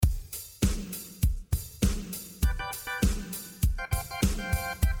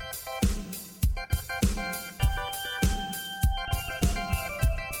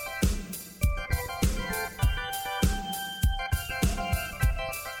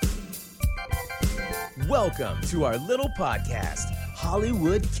Welcome to our little podcast,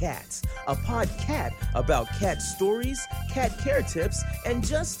 Hollywood Cats, a podcat about cat stories, cat care tips, and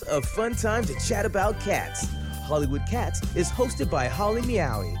just a fun time to chat about cats. Hollywood Cats is hosted by Holly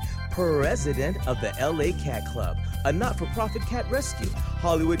Meowie, president of the LA Cat Club, a not-for-profit cat rescue.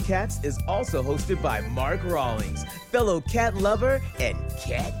 Hollywood Cats is also hosted by Mark Rawlings, fellow cat lover and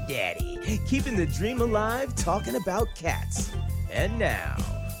cat daddy, keeping the dream alive, talking about cats. And now,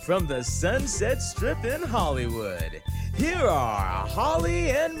 from the Sunset Strip in Hollywood, here are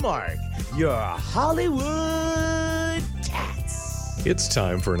Holly and Mark, your Hollywood Cats. It's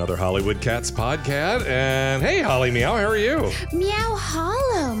time for another Hollywood Cats podcast. And hey, Holly Meow, how are you? Meow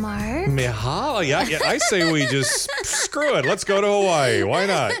hollow, Mark. Meow, yeah, I say we just screw it. Let's go to Hawaii. Why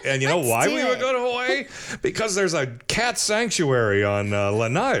not? And you know why we would go to Hawaii? Because there's a cat sanctuary on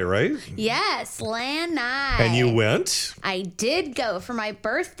Lanai, right? Yes, Lanai. And you went? I did go for my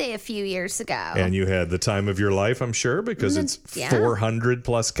birthday a few years ago. And you had the time of your life, I'm sure, because it's 400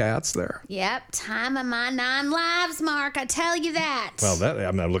 plus cats there. Yep, time of my 9 lives, Mark. I tell you that. Well,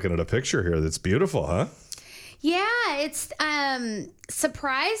 I'm not looking at a picture here. That's beautiful, huh? Yeah, it's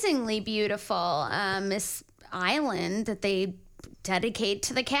surprisingly beautiful. This island that they dedicate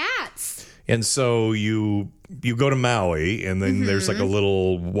to the cats. And so you go to Maui, and then there's like a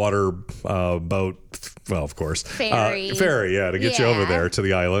little water boat. Well, of course, ferry, to get you over there to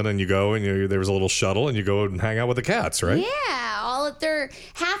the island, and you go, and there's a little shuttle, and you go and hang out with the cats, right? Yeah,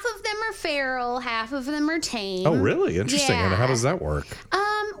 half of them are feral, half of them are tame. Oh, really? Interesting. Yeah. And how does that work?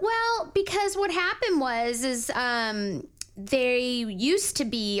 Well, because what happened was they used to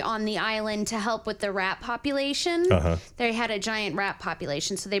be on the island to help with the rat population. They had a giant rat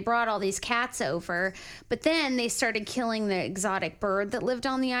population, so they brought all these cats over. But then they started killing the exotic bird that lived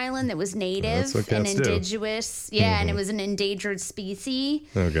on the island that was native and indigenous. Do. Yeah, and it was an endangered species.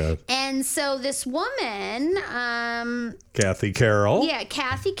 Oh, God. And so this woman... Kathy Carroll. Yeah,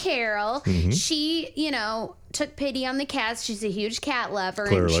 Kathy Carroll. She, took pity on the cats. She's a huge cat lover.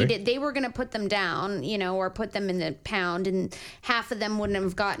 Clearly. And they were going to put them down, or put them in the pound, and half of them wouldn't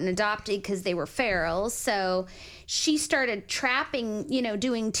have gotten adopted because they were feral. So she started trapping,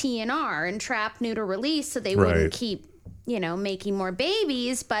 doing TNR and trap, neuter, release, so they wouldn't keep, making more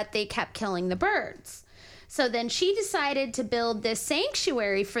babies, but they kept killing the birds. So then she decided to build this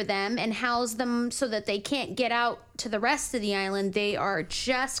sanctuary for them and house them so that they can't get out to the rest of the island. They are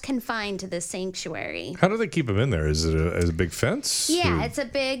just confined to this sanctuary. How do they keep them in there? Is it a big fence? Yeah, it's a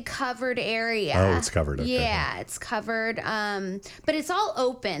big covered area. Oh, it's covered. Okay. Yeah, it's covered. But it's all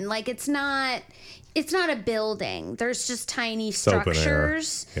open. Like it's not a building. There's just tiny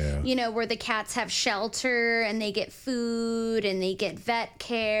structures, where the cats have shelter and they get food and they get vet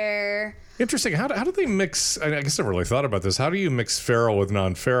care. Interesting. How do they mix? I guess I never really thought about this. How do you mix feral with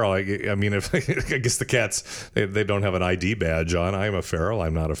non-feral? I mean, I guess the cats, they don't have an ID badge on. I'm a feral.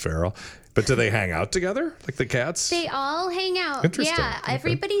 I'm not a feral. But do they hang out together, like the cats? They all hang out. Interesting. Yeah, okay.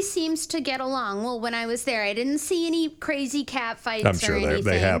 Everybody seems to get along. Well, when I was there, I didn't see any crazy cat fights I'm sure or anything.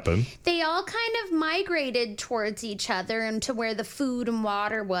 they happen. They all kind of migrated towards each other and to where the food and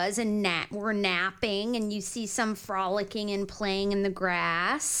water was, and were napping, and you see some frolicking and playing in the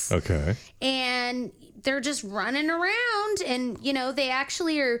grass. Okay. And they're just running around, and they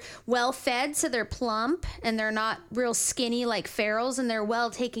actually are well fed, so they're plump and they're not real skinny like ferals, and they're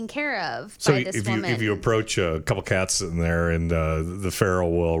well taken care of by this woman. If you approach a couple cats in there, and the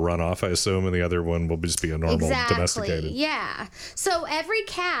feral will run off, I assume, and the other one will just be a normal domesticated. Yeah. So every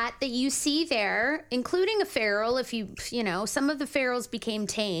cat that you see there, including a feral, if some of the ferals became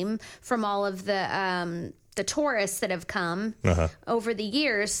tame from all of the tourists that have come over the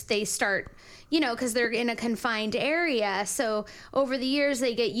years, they start, because they're in a confined area. So over the years,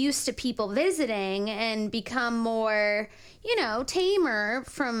 they get used to people visiting and become more, tamer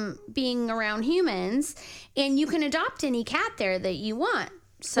from being around humans. And you can adopt any cat there that you want.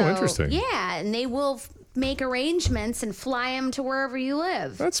 So, interesting. Yeah, and they will make arrangements and fly them to wherever you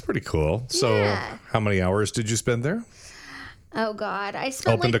live. That's pretty cool. So how many hours did you spend there? Oh God, I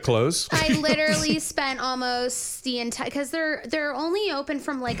spent open to close. I literally spent almost the entire, because they're only open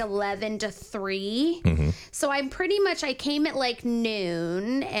from like 11 to 3. So I came at like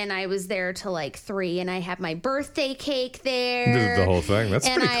noon and I was there till like 3, and I had my birthday cake there. Did the whole thing. That's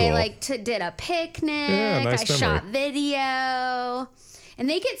pretty cool. And I did a picnic. Yeah, nice I shot video. And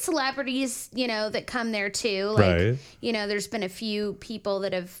they get celebrities, that come there too. Right. There's been a few people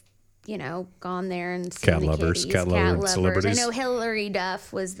that have gone there and seen cat lovers, celebrities. I know Hillary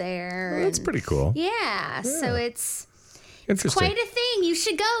Duff was there. Well, that's pretty cool. Yeah, so it's Interesting. quite a thing. You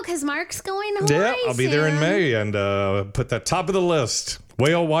should go because Mark's going to Hawaii Yeah, I'll be there in May and put that top of the list.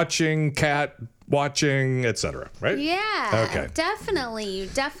 Whale watching, cat watching, etc. Right? Yeah. Okay. Definitely. You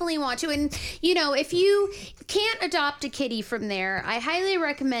definitely want to. And, if you can't adopt a kitty from there, I highly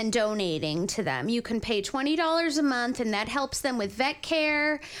recommend donating to them. You can pay $20 a month, and that helps them with vet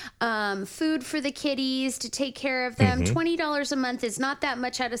care, food for the kitties to take care of them. $20 a month is not that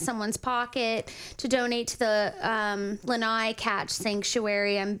much out of someone's pocket to donate to the Lanai Cat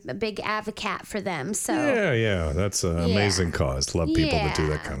Sanctuary. I'm a big advocate for them. So Yeah. That's an amazing cause. Love people that do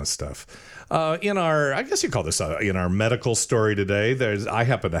that kind of stuff. In our, I guess you call this in our medical story today, I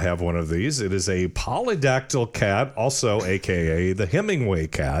happen to have one of these. It is a polydactyl cat, also AKA the Hemingway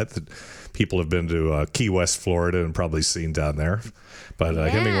cat that people have been to Key West, Florida and probably seen down there. But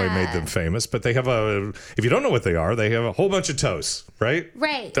Hemingway made them famous. But they have if you don't know what they are, they have a whole bunch of toes, right?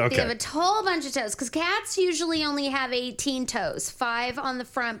 Right. Okay. They have a whole bunch of toes because cats usually only have 18 toes, 5 on the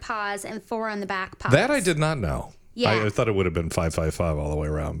front paws and 4 on the back paws. That I did not know. Yeah. I thought it would have been 555 all the way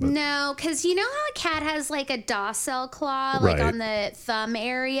around. But. No, because you know how a cat has like a docile claw, like Right. on the thumb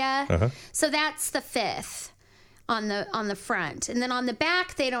area? Uh-huh. So that's the 5th on the front. And then on the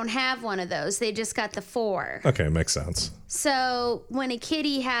back, they don't have one of those. They just got the 4. Okay, makes sense. So when a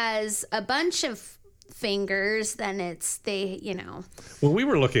kitty has a bunch of fingers, then Well, we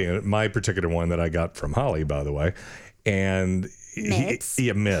were looking at my particular one that I got from Holly, by the way, and Mitts.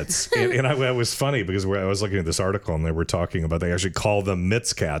 Mitts. and I was funny because I was looking at this article and they were talking about they actually call them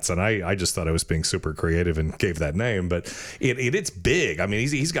Mitts cats, and I just thought I was being super creative and gave that name, but it's big. I mean,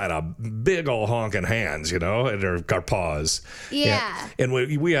 he's got a big old honking hands, and our paws. Yeah. And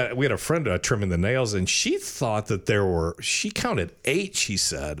we had a friend trimming the nails, and she thought that she counted 8. She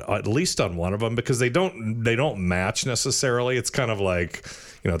said at least on one of them because they don't match necessarily. It's kind of like.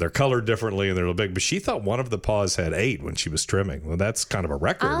 They're colored differently and they're a little big, but she thought one of the paws had 8 when she was trimming. Well, that's kind of a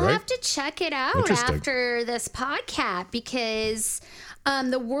record, I'll right? have to check it out after this podcast because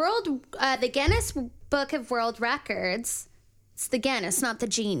the Guinness Book of World Records, it's the Guinness, not the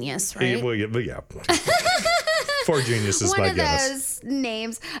Genius, right? Well, yeah. 4 geniuses One by of Guinness. those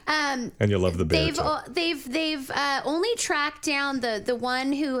names. And you love the bear. They've only tracked down the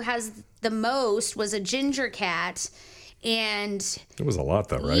one who has the most was a ginger cat. And it was a lot,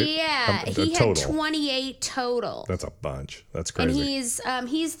 though, right? Yeah, he had 28 total. That's a bunch. That's crazy. And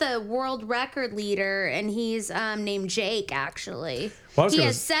he's the world record leader, and he's named Jake. Actually, Well, he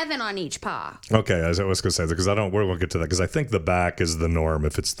has 7 on each paw. Okay, I was going to say that because we won't get to that because I think the back is the norm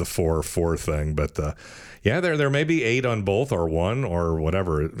if it's the 4-4 thing. But there may be 8 on both or 1 or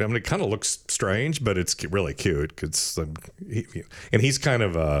whatever. I mean, it kind of looks strange, but it's really cute. And he's kind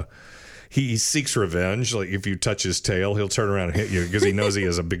of he seeks revenge. Like if you touch his tail, he'll turn around and hit you because he knows he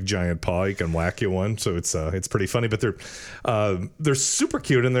has a big giant paw. He can whack you one. So it's pretty funny. But they're super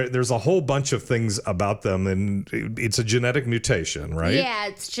cute, and there's a whole bunch of things about them, and it's a genetic mutation, right? Yeah,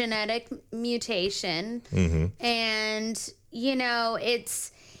 it's genetic mutation, and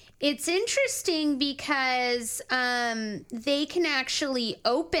it's interesting because they can actually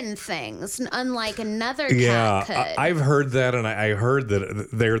open things, unlike another cat could. I've heard that, and I heard that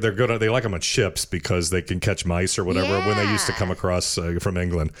they're good. They like them on ships because they can catch mice or whatever when they used to come across from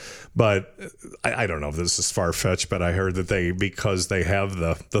England. But I don't know if this is far fetched, but I heard that because they have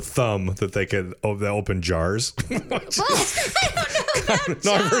the thumb that they can open jars. I don't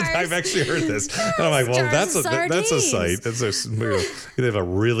know about jars. I've actually heard this, and I'm like, well, that's a sight. They have a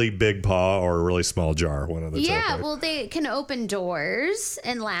really big paw or a really small jar. One of the two. Yeah, well, they can open doors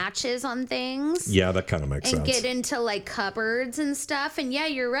and latches on things. Yeah, that kind of makes sense. And get into like cupboards and stuff. And yeah,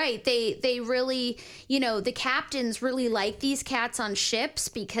 you're right. They really, the captains really like these cats on ships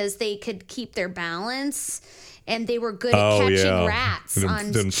because they could keep their balance. And they were good at catching rats on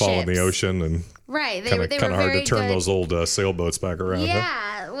ships. Didn't fall in the ocean and right. They kind were of hard very to turn good. those old sailboats back around. Yeah. Huh?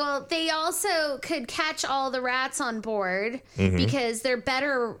 Well, they also could catch all the rats on board because they're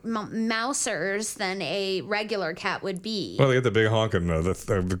better mousers than a regular cat would be. Well, they had the big honking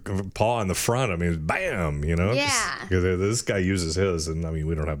the paw in the front. I mean, bam, Yeah. This guy uses his, and I mean,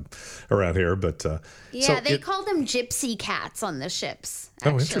 we don't have around here, but they called them gypsy cats on the ships.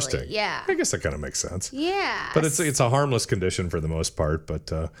 Actually. Oh, interesting. Yeah. I guess that kind of makes sense. Yeah. But it's a harmless condition for the most part.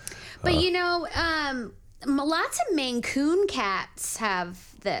 But lots of Maine Coon cats have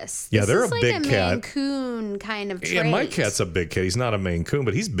this. Yeah, they're is a like big a cat. Maine Coon kind of trait. Yeah, my cat's a big cat. He's not a Maine Coon,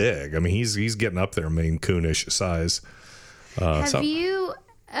 but he's big. I mean, he's getting up there Maine Coonish size. Have you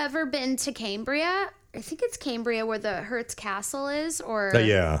ever been to Cambria? I think it's Cambria where the Hertz Castle is,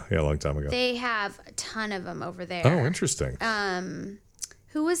 yeah, a long time ago. They have a ton of them over there. Oh, interesting.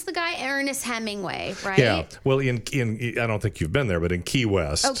 Who was the guy? Ernest Hemingway, right? Yeah. Well, in I don't think you've been there, but in Key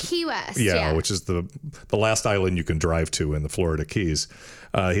West. Oh, Key West. Yeah, which is the last island you can drive to in the Florida Keys.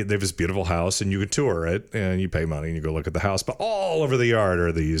 They have this beautiful house, and you can tour it, and you pay money, and you go look at the house. But all over the yard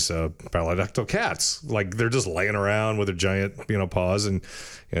are these polydactyl cats. Like, they're just laying around with their giant, paws, and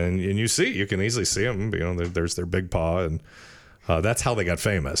you can easily see them. There's their big paw, and that's how they got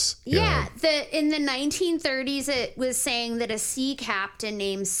famous. Yeah, in the 1930s, it was saying that a sea captain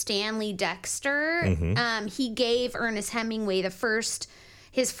named Stanley Dexter, he gave Ernest Hemingway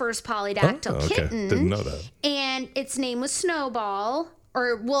his first polydactyl kitten. Didn't know that. And its name was Snowball.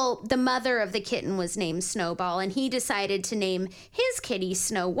 The mother of the kitten was named Snowball, and he decided to name his kitty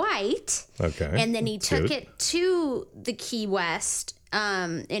Snow White. Okay. And then he took it to the Key West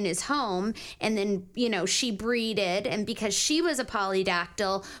in his home, and then she breeded, and because she was a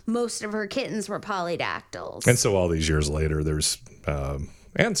polydactyl, most of her kittens were polydactyls. And so all these years later, there's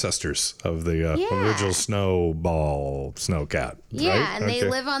ancestors of the original Snowball snow cat. Yeah, right? and they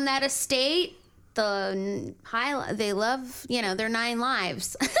live on that estate. They love, their 9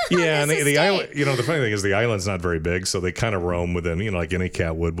 lives. Yeah, and the island, the funny thing is the island's not very big, so they kind of roam within, like any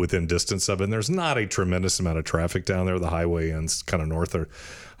cat would, within distance of it. And there's not a tremendous amount of traffic down there. The highway ends kind of north or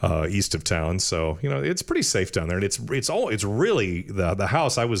east of town, so it's pretty safe down there. And it's really the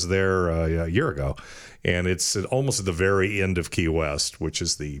house. I was there a year ago, and it's almost at the very end of Key West, which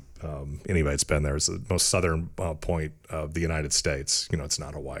is anybody that's been there, is the most southern point of the United States. It's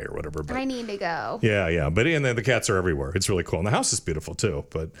not Hawaii or whatever. But I need to go. Yeah. But and then the cats are everywhere. It's really cool, and the house is beautiful too.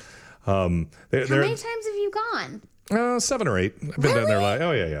 But how many times have you gone? 7 or 8. I've been down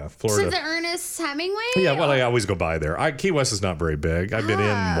there Florida. To the Ernest Hemingway? Yeah, well, I always go by there. Key West is not very big. I've been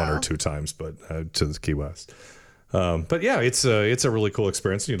in 1 or 2 times, but to the Key West. But yeah, it's a really cool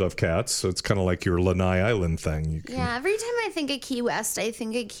experience. You love cats, so it's kind of like your Lanai Island thing. Every time I think of Key West, I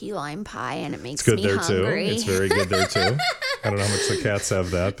think of key lime pie, and it makes me hungry. It's good there too. It's very good there too. I don't know how much the cats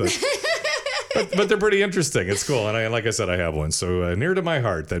have that, but they're pretty interesting. It's cool, and like I said, I have one. So near to my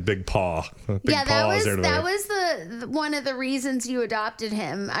heart, that big paw. That was one of the reasons you adopted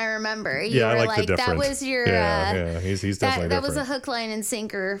him. I remember. You were I like the that was your. He's definitely that different. was a hook, line, and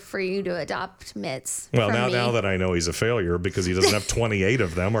sinker for you to adopt Mitts. Well, now that I know he's a failure because he doesn't have 28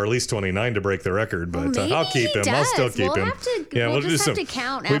 of them, or at least 29 to break the record, but I'll keep him. I'll still keep him. We'll just have to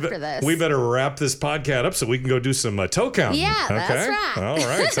count after this. We better wrap this podcast up so we can go do some toe counting. Yeah, okay? That's right. All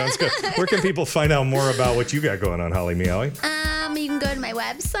right, sounds good. Where can people find out more about what you got going on, Holly Meowie? You can go to my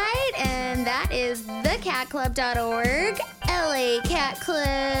website, and that is thecatclub.org, LA Cat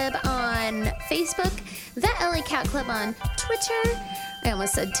Club on Facebook, the LA Cat Club on Twitter. I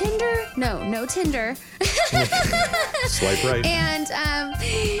almost said Tinder. No Tinder. Swipe right. And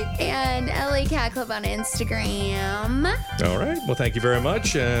LA Cat Club on Instagram. All right. Well, thank you very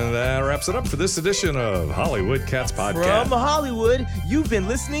much. And that wraps it up for this edition of Hollywood Cats Podcast. From Hollywood, you've been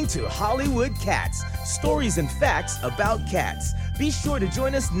listening to Hollywood Cats, stories and facts about cats. Be sure to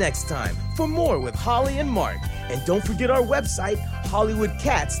join us next time for more with Holly and Mark. And don't forget our website,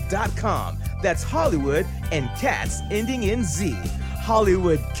 HollywoodCats.com. That's Hollywood and cats ending in Z.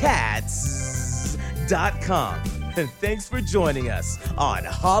 HollywoodCats.com. And thanks for joining us on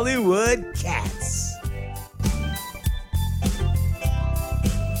Hollywood Cats.